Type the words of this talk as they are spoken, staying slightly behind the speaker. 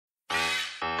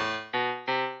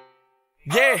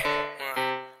Yeah.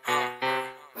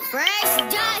 Fresh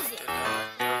does it.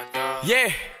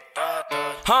 Yeah.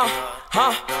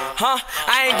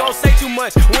 I ain't gon' say too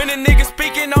much when a nigga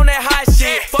speaking on that hot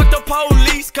shit. Fuck the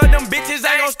police, cause them bitches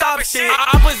ain't gon' stop shit.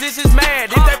 Opposition's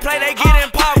mad, if they play, they getting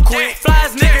pop quick.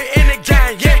 Flies nigga in the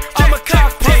gang, yeah, I'm a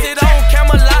cockpit. Posted on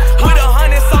Camelot with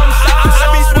 100-something shots. I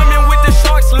be swimming with the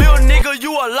sharks, little nigga,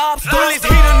 you a lobster. Bullets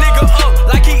heat a nigga up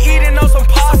like he eating on some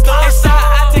pasta. And shout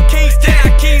out to Kingston,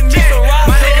 I keep me some rocks.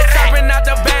 My nigga chopping out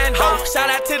the bando, shout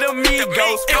out to the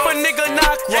Migos. If a nigga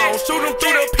knock wrong, shoot him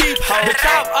through the peephole. The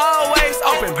top always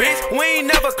open, bitch, we ain't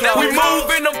never close. We move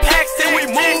in them packs and we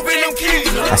move in them keys.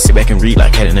 I sit back and read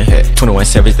like Cat in the Hat. 21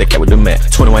 Savage, that cat with the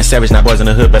mat. 21 Savage, not boys in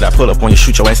the hood, but I pull up on you,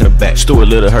 shoot your ass in the back. Stuart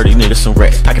Little, hurt these niggas some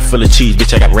rats. Pocket full of cheese,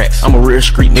 bitch, I got rats. I'm a real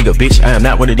street nigga, bitch, I am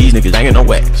not one of these niggas, I ain't no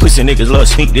whack. Pussy niggas love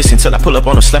sneak this until I pull up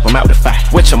on them, slap them out with a fire.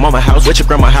 Wet your mama house, wet your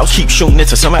grandma house, keep shooting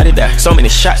until somebody die. So many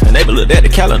shots, the neighbor looked at the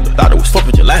calendar, thought it was 4th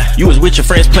of July. You was with your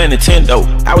friends playing Nintendo,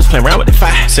 I was playing around with the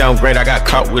fire. Sound great, I got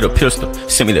caught with a pistol,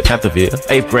 sent me to Pantherville.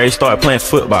 8th grade, started playing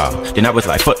football, then I was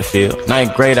like, fuck the field.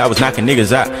 9th grade, I was knocking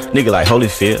niggas out, nigga like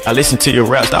Holyfield. I listened to your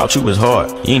raps, thought you was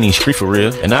hard, you ain't even street for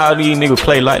real. And all these niggas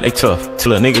play like they tough,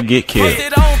 till a nigga get killed.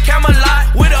 Posted on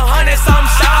Camelot with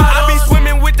 100-something shots. I be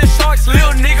swimming with the sharks,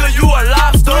 little nigga, you a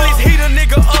lobster. Bullets heat a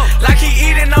nigga up like he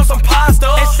eating on some pasta.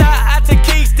 And shout out to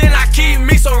Kingston, I keep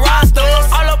me some rosters.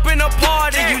 All up in the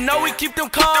party, you know we keep them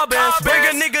carbons. Bring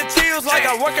a nigga chills like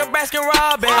I work at Baskin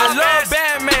Robbins. I love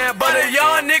Batman, but a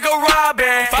young nigga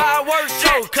robbing. Fireworks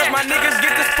show, cause my niggas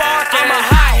get the spark. I'm a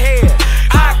hot head,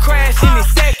 I crash in a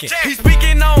second. He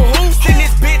speaking on who, send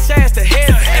this bitch ass to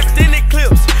heaven. Extended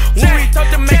clips, when we talk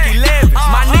to make 11s.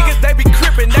 My niggas, they be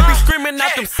crippin', they be screaming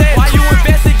out them sevens. Why you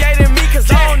investigating me, cause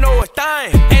I don't know a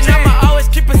thing. And I'ma always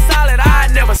keep it solid, I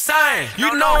never sign.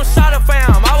 You know I'm shot up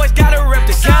fam, always gotta rep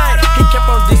the gang. He kept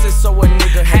on dissing, so a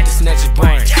nigga had to snatch his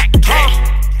brain.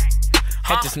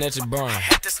 Had to snatch his brain.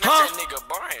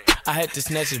 I had to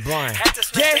snatch his brain.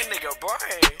 Yeah,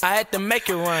 I had to make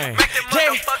it rain.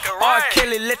 Yeah, R.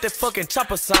 Kelly let the fucking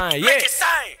chopper sign. Yeah.